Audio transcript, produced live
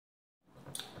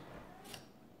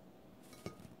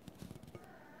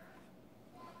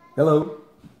Hello,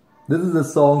 this is a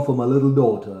song for my little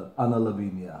daughter,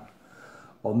 Lavinia.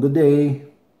 On the day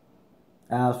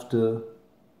after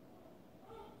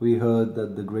we heard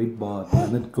that the great bard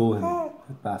Leonard Cohen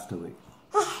had passed away.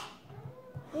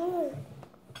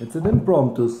 It's an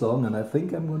impromptu song and I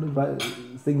think I'm going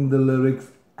to sing the lyrics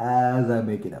as I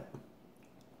make it up.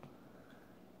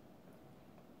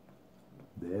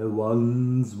 There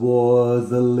once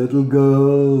was a little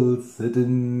girl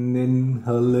sitting in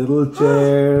her little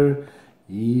chair,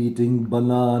 eating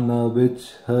banana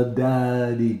which her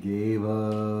daddy gave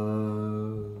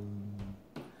her.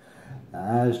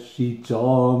 As she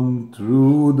chomped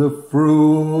through the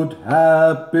fruit,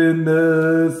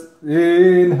 happiness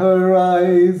in her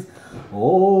eyes,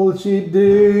 all she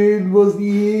did was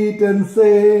eat and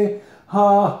say,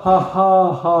 ha ha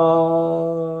ha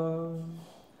ha.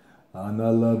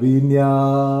 Lavinia,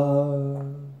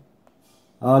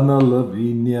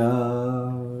 Lavinia,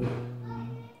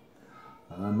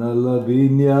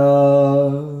 Lavinia,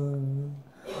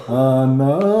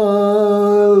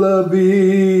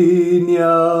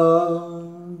 Lavinia.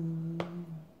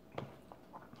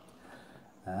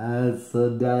 As her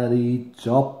daddy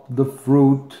chopped the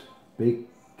fruit,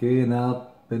 picking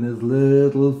up in his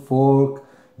little fork,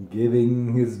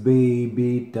 giving his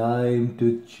baby time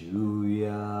to chew ya.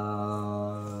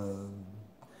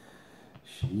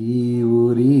 She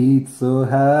would eat so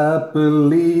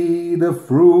happily the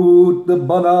fruit, the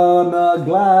banana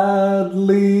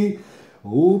gladly,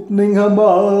 opening her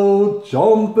mouth,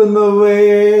 chomping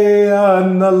away.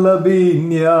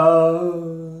 Lavinia,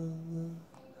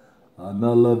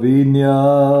 Lavinia,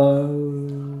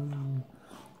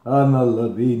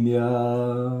 Lavinia,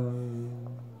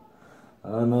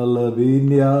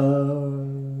 Lavinia,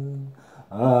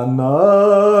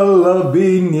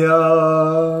 Lavinia.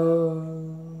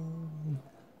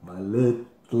 My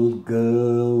little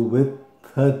girl with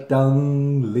her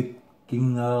tongue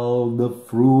licking out the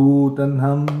fruit and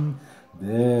hum,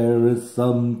 there is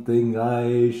something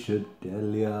I should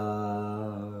tell ya.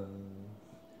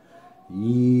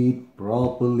 Eat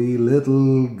properly,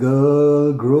 little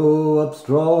girl, grow up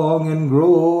strong and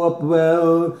grow up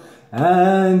well,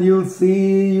 and you'll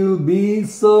see you'll be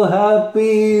so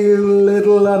happy,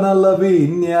 little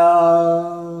Lavinia.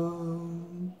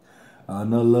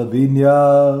 Lavinia,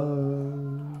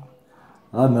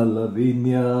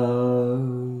 Lavinia,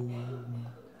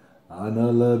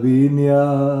 Lavinia,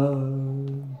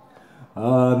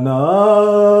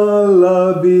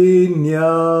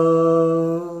 Lavinia.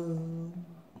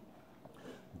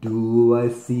 Do I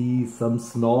see some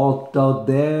snot out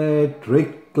there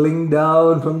trickling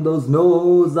down from those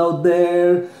noses out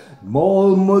there? I'm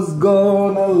almost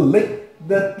gonna lick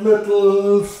that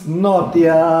little snot,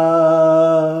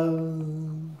 yeah.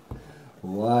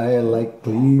 While I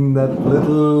clean that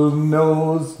little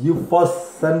nose, you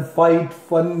fuss and fight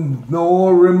for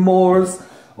no remorse.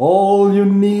 All you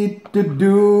need to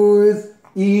do is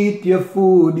eat your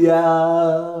food,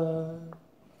 yeah.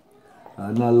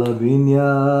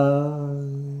 Lavinia,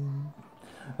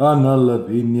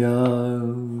 Lavinia,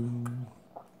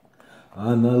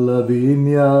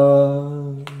 Lavinia,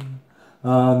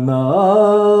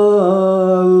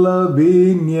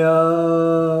 Lavinia.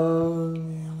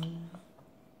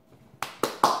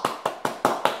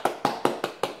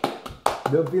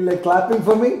 Don't feel like clapping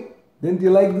for me? Didn't you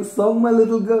like the song, my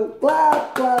little girl?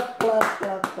 Clap, clap, clap,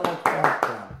 clap, clap, clap,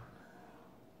 clap.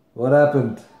 What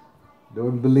happened?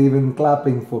 Don't believe in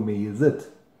clapping for me, is it?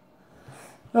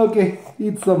 Okay,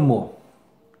 eat some more.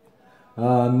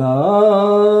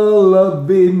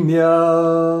 Lavinia.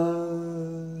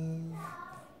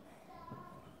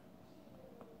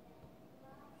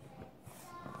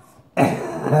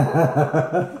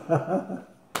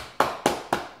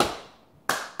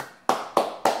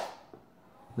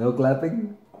 No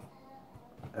clapping?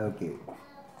 Okay.